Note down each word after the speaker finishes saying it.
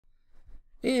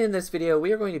In this video,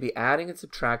 we are going to be adding and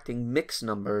subtracting mixed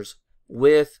numbers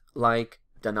with like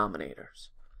denominators.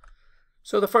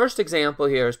 So the first example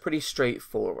here is pretty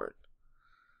straightforward.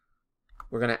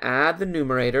 We're going to add the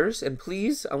numerators, and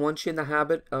please, I want you in the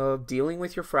habit of dealing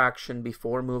with your fraction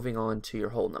before moving on to your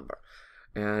whole number.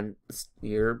 And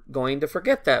you're going to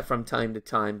forget that from time to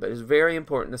time, but it's very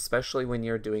important, especially when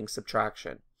you're doing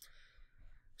subtraction.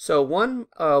 So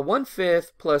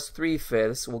 1/5 plus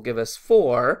 3/5 will give us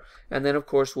 4, and then of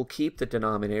course we'll keep the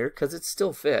denominator because it's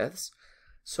still fifths.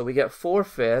 So we get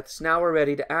 4/5. Now we're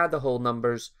ready to add the whole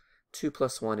numbers. 2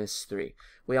 plus 1 is 3.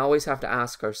 We always have to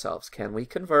ask ourselves, can we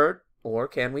convert or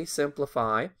can we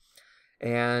simplify?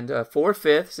 And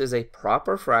 4/5 is a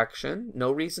proper fraction,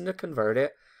 no reason to convert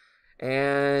it,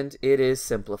 and it is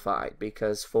simplified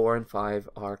because 4 and 5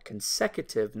 are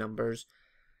consecutive numbers,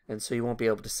 and so you won't be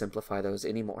able to simplify those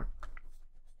anymore.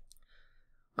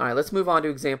 All right, let's move on to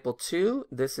example 2.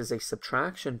 This is a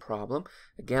subtraction problem.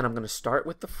 Again, I'm going to start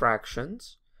with the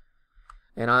fractions,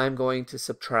 and I'm going to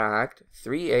subtract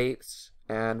 3/8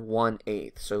 and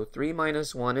 1/8. So 3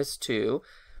 minus 1 is 2,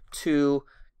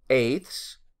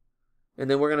 2/8, and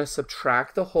then we're going to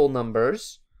subtract the whole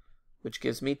numbers, which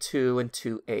gives me 2 and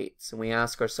 2/8. And we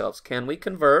ask ourselves, can we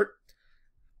convert?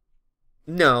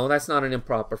 No, that's not an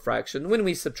improper fraction. When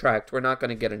we subtract, we're not going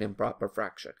to get an improper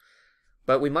fraction.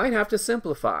 But we might have to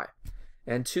simplify,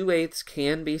 and 2/8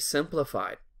 can be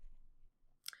simplified.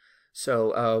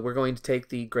 So we're going to take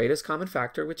the greatest common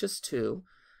factor, which is 2,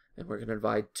 and we're going to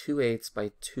divide 2/8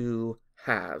 by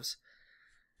 2/2,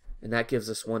 and that gives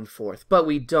us 1/4. But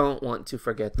we don't want to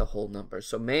forget the whole number,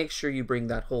 so make sure you bring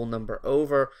that whole number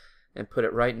over and put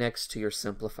it right next to your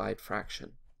simplified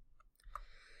fraction.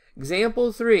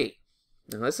 Example 3.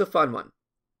 Now this is a fun one.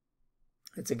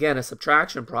 It's again a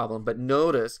subtraction problem, but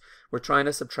notice we're trying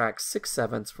to subtract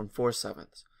 6/7 from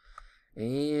 4/7.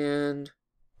 And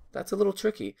that's a little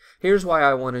tricky. Here's why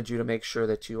I wanted you to make sure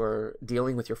that you are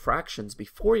dealing with your fractions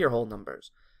before your whole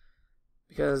numbers,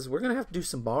 because we're going to have to do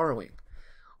some borrowing.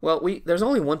 Well, there's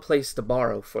only one place to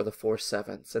borrow for the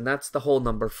 4/7, and that's the whole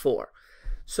number 4.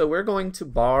 So we're going to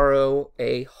borrow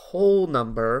a whole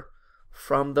number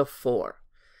from the 4.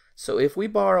 So if we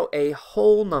borrow a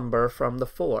whole number from the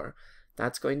 4,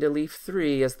 that's going to leave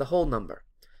 3 as the whole number.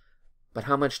 But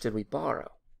how much did we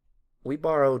borrow? We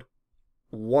borrowed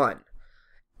 1.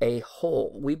 A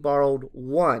whole. We borrowed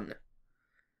 1.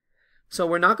 So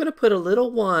we're not going to put a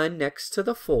little 1 next to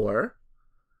the 4.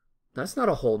 That's not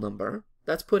a whole number.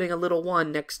 That's putting a little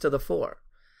 1 next to the 4.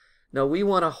 Now we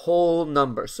want a whole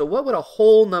number. So what would a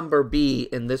whole number be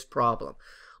in this problem?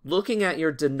 Looking at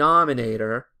your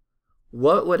denominator,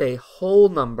 what would a whole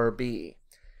number be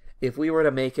if we were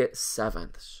to make it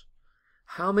sevenths?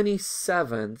 How many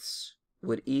sevenths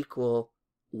would equal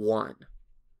 1?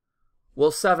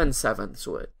 Well, 7/7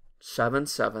 would.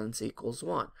 7/7 equals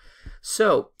 1.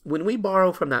 So when we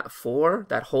borrow from that 4,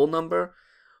 that whole number,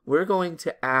 we're going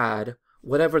to add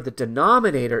whatever the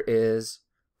denominator is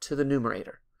to the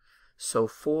numerator. So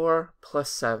 4 plus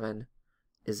 7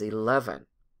 is 11.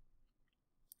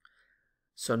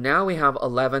 So now we have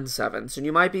 11/7, and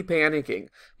you might be panicking.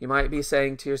 You might be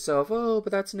saying to yourself, oh, but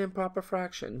that's an improper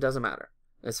fraction. It doesn't matter.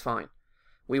 It's fine.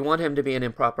 We want him to be an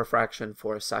improper fraction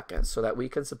for a second so that we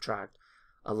can subtract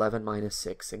 11 minus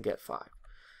 6 and get 5.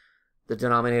 The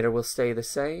denominator will stay the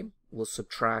same. We'll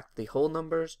subtract the whole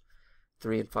numbers,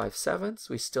 3 and 5/7.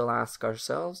 We still ask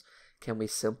ourselves, can we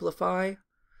simplify?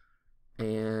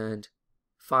 And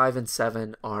 5 and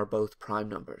 7 are both prime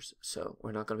numbers, so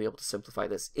we're not going to be able to simplify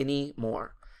this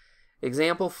anymore.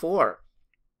 Example 4.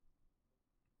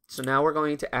 So now we're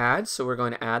going to add. So we're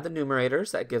going to add the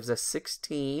numerators. That gives us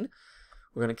 16.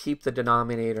 We're going to keep the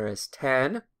denominator as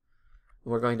 10.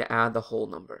 We're going to add the whole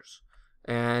numbers.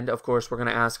 And of course, we're going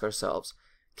to ask ourselves,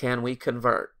 can we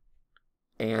convert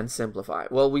and simplify?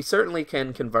 Well, we certainly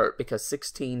can convert because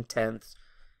 16/10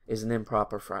 is an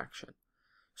improper fraction.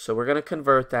 So we're going to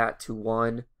convert that to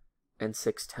 1 and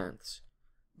 6/10.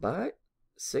 But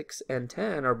 6 and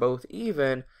 10 are both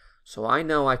even, so I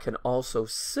know I can also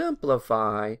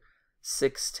simplify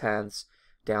 6/10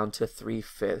 down to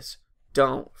 3/5.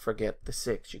 Don't forget the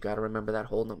 6. You got to remember that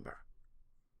whole number.